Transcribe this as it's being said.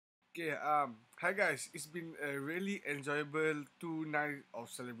Okay, hi guys. It's been a really enjoyable 2 nights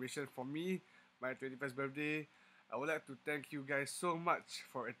of celebration for me, my 21st birthday. I would like to thank you guys so much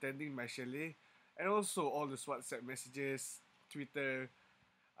for attending my chalet and also all those WhatsApp messages, Twitter,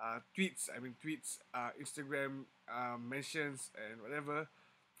 tweets, Instagram mentions, and whatever.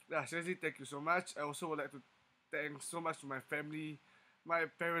 Yeah, seriously, thank you so much. I also would like to thank so much to my family, my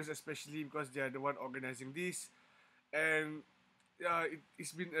parents especially because they are the one organizing this, and yeah,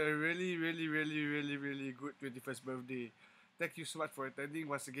 it's been a really good 21st birthday. Thank you so much for attending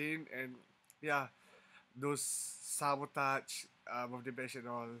once again, and yeah, those sabotage birthday bash and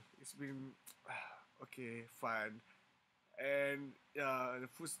all. It's been okay, fun, and yeah, the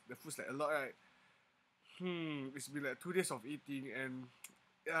food's like a lot, right? It's been like 2 days of eating, and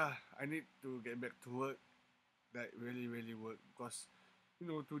yeah, I need to get back to work, like really work, because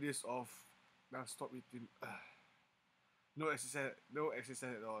 2 days of non-stop eating. No exercise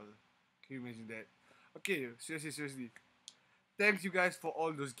at all. Can you imagine that? Okay, seriously. Thanks you guys for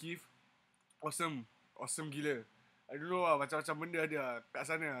all those gifts. Awesome. Awesome gila. I don't know lah, macam-macam benda ada kat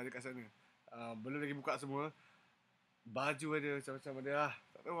sana. Belum lagi buka semua. Baju ada, macam-macam ada lah.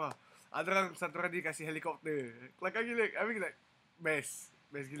 Tak tahu lah. Ada orang, satu orang dia kasih helikopter. Kelakar gila. I mean like, best.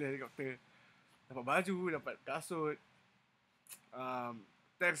 Best gila helikopter. Dapat baju, dapat kasut.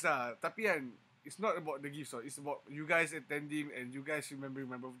 Thanks lah. Tapi kan, it's not about the gifts, so it's about you guys attending and you guys remembering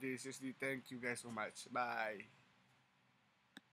my birthday. Seriously, thank you guys so much. Bye.